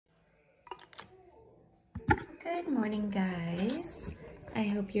Good morning, guys. I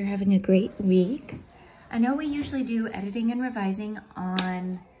hope you're having a great week. I know we usually do editing and revising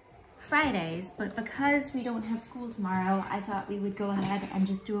on Fridays, but because we don't have school tomorrow, I thought we would go ahead and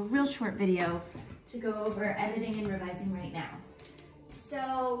just do a real short video to go over editing and revising right now.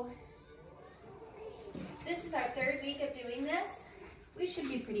 So this is our third week of doing this. We should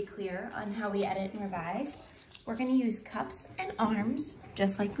be pretty clear on how we edit and revise. We're going to use cups and arms,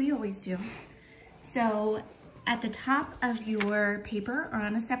 just like we always do. So at the top of your paper, or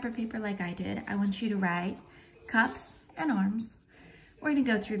on a separate paper like I did, I want you to write cups and arms. We're going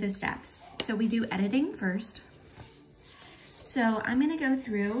to go through the steps. So we do editing first. So I'm going to go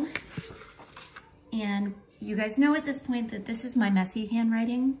through, and you guys know at this point that this is my messy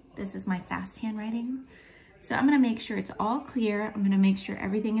handwriting. This is my fast handwriting. So I'm going to make sure it's all clear. I'm going to make sure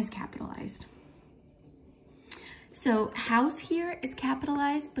everything is capitalized. So House here is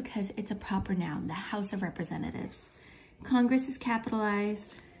capitalized because it's a proper noun, the House of Representatives. Congress is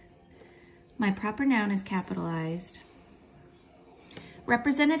capitalized. My proper noun is capitalized.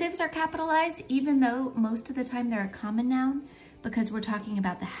 Representatives are capitalized, even though most of the time they're a common noun, because we're talking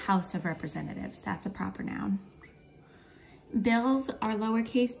about the House of Representatives. That's a proper noun. Bills are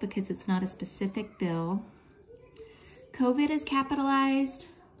lowercase because it's not a specific bill. COVID is capitalized.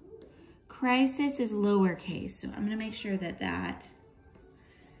 Crisis is lowercase, so I'm gonna make sure that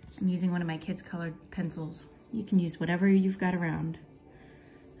I'm using one of my kids' colored pencils. You can use whatever you've got around.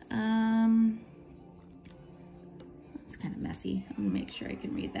 It's kind of messy. I'm gonna make sure I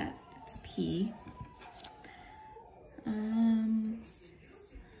can read that. That's a P.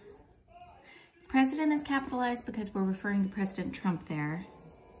 President is capitalized because we're referring to President Trump there.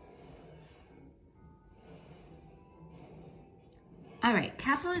 All right,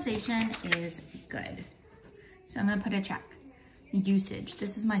 capitalization is good. So I'm gonna put a check. Usage,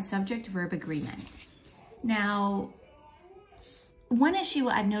 this is my subject-verb agreement. Now, one issue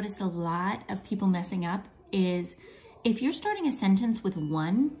I've noticed a lot of people messing up is if you're starting a sentence with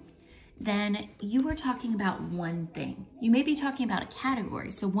one, then you are talking about one thing. You may be talking about a category.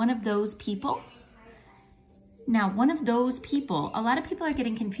 So one of those people. Now, one of those people, a lot of people are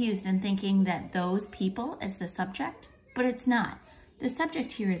getting confused and thinking that those people is the subject, but it's not. The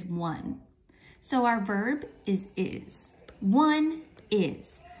subject here is one. So our verb is. One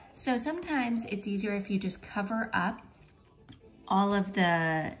is. So sometimes it's easier if you just cover up all of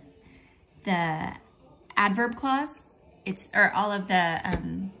the adverb clause.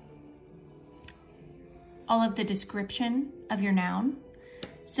 All of the description of your noun.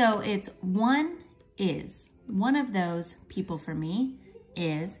 So it's one is. One of those people for me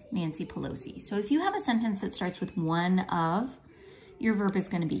is Nancy Pelosi. So if you have a sentence that starts with one of, your verb is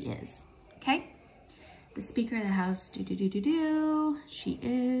going to be is, okay? The Speaker of the House, she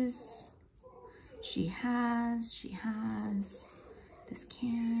is, she has, this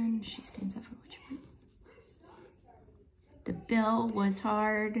can, she stands up for which one? The bill was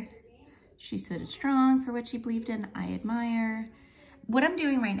hard, she stood strong for what she believed in, I admire. What I'm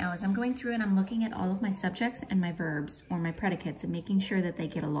doing right now is I'm going through and I'm looking at all of my subjects and my verbs or my predicates and making sure that they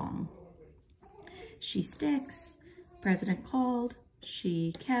get along. She sticks, President called,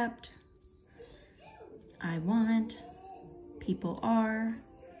 she kept, I want, people are,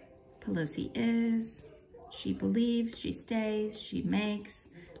 Pelosi is, she believes, she stays, she makes,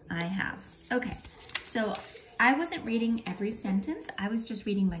 I have. Okay, so I wasn't reading every sentence, I was just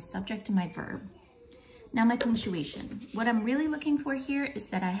reading my subject and my verb. Now my punctuation. What I'm really looking for here is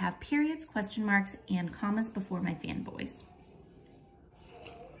that I have periods, question marks, and commas before my fanboys.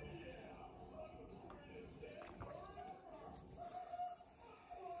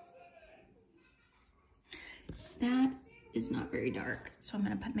 That is not very dark, so I'm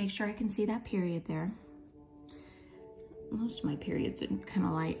gonna make sure I can see that period there. Most of my periods are kind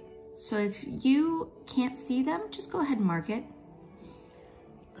of light. So if you can't see them, just go ahead and mark it.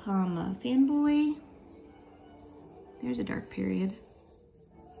 Comma, fanboy. There's a dark period.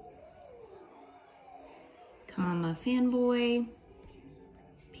 Comma, fanboy.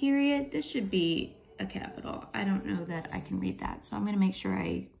 Period. This should be a capital. I don't know that I can read that, so I'm gonna make sure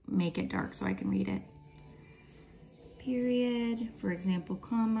I make it dark so I can read it. Period, for example,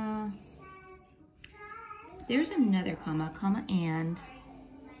 comma. There's another comma, comma and.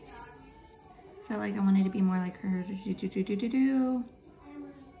 Felt like I wanted to be more like her.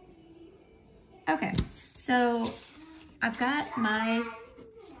 Okay, so I've got my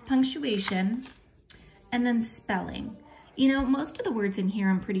punctuation and then spelling. You know, most of the words in here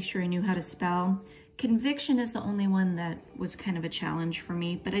I'm pretty sure I knew how to spell. Conviction is the only one that was kind of a challenge for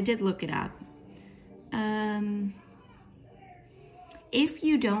me, but I did look it up. If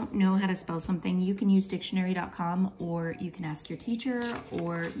you don't know how to spell something, you can use dictionary.com, or you can ask your teacher,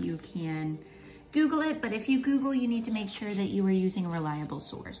 or you can Google it. But if you Google, you need to make sure that you are using a reliable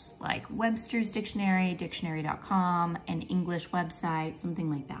source, like Webster's Dictionary, dictionary.com, an English website, something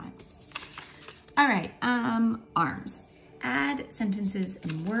like that. All right, arms. Add sentences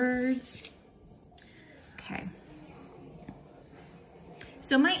and words. Okay.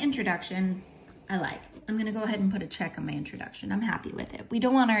 So my introduction, I like. I'm gonna go ahead and put a check on my introduction. I'm happy with it. We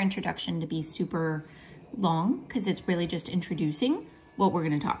don't want our introduction to be super long because it's really just introducing what we're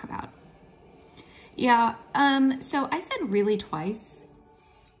gonna talk about. Yeah, so I said really twice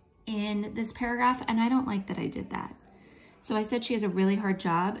in this paragraph, and I don't like that I did that. So I said she has a really hard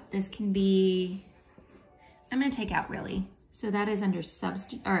job. This can be, I'm gonna take out really. So that is under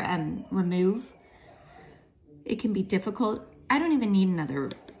substitute, or remove. It can be difficult. I don't even need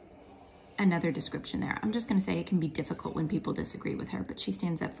another description there. I'm just gonna say it can be difficult when people disagree with her, but she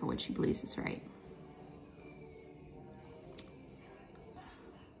stands up for what she believes is right.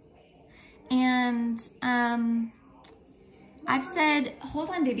 And I've said, hold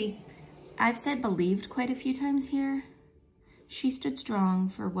on, baby. I've said believed quite a few times here. She stood strong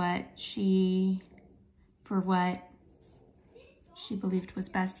for what she believed was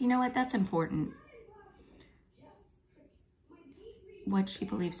best. You know what? That's important. What she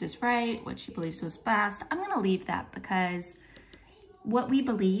believes is right, what she believes was best. I'm gonna leave that because what we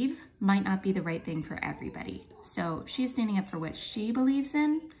believe might not be the right thing for everybody. So she's standing up for what she believes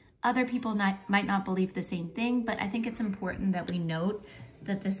in. Other people might not believe the same thing, but I think it's important that we note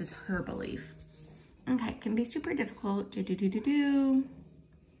that this is her belief. Okay, can be super difficult.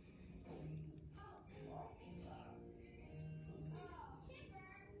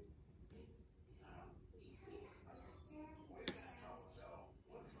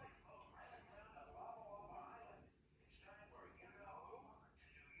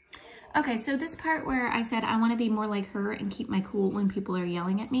 Okay, so this part where I said I want to be more like her and keep my cool when people are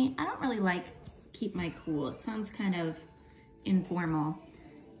yelling at me, I don't really like keep my cool. It sounds kind of informal.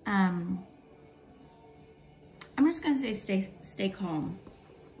 I'm just going to say stay calm.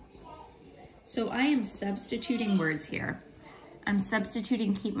 So I am substituting words here. I'm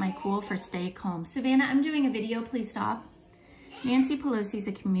substituting keep my cool for stay calm. Savannah, I'm doing a video. Please stop. Nancy Pelosi is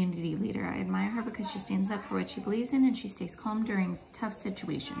a community leader. I admire her because she stands up for what she believes in and she stays calm during tough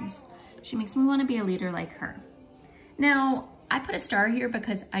situations. She makes me want to be a leader like her. Now, I put a star here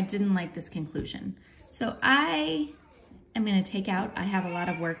because I didn't like this conclusion. So I am going to take out, I have a lot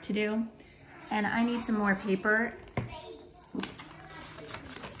of work to do, and I need some more paper.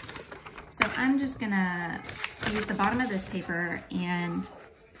 So I'm just going to use the bottom of this paper, and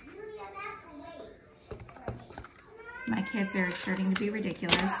my kids are starting to be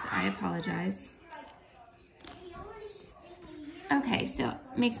ridiculous. I apologize. Okay, so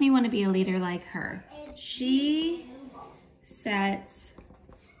makes me want to be a leader like her. She sets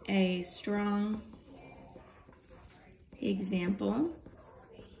a strong example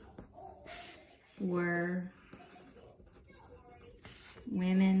for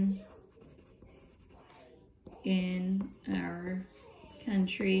women in our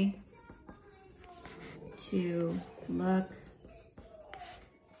country to look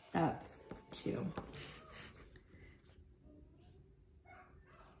up to.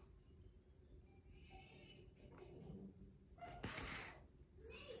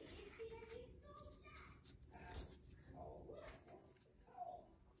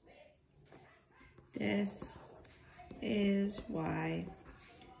 This is why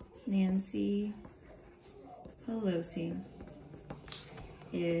Nancy Pelosi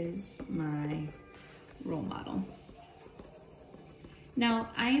is my role model. Now,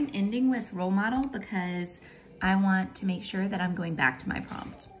 I am ending with role model because I want to make sure that I'm going back to my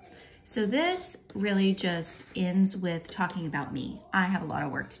prompt. So this really just ends with talking about me. I have a lot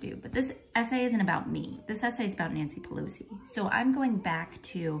of work to do, but this essay isn't about me. This essay is about Nancy Pelosi. So I'm going back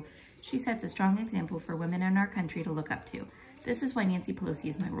to, she sets a strong example for women in our country to look up to. This is why Nancy Pelosi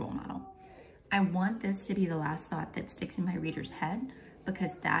is my role model. I want this to be the last thought that sticks in my reader's head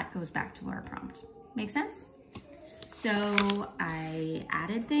because that goes back to our prompt. Make sense? So I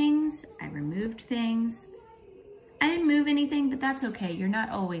added things, I removed things. I didn't move anything, but that's okay. You're not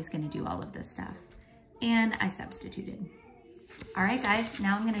always gonna do all of this stuff. And I substituted. All right, guys,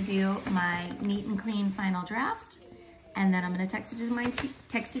 now I'm gonna do my neat and clean final draft, and then I'm gonna text it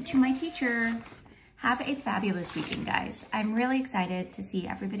to my teacher. Have a fabulous weekend, guys. I'm really excited to see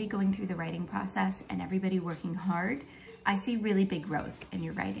everybody going through the writing process and everybody working hard. I see really big growth in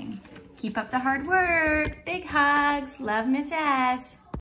your writing. Keep up the hard work. Big hugs. Love, Miss S.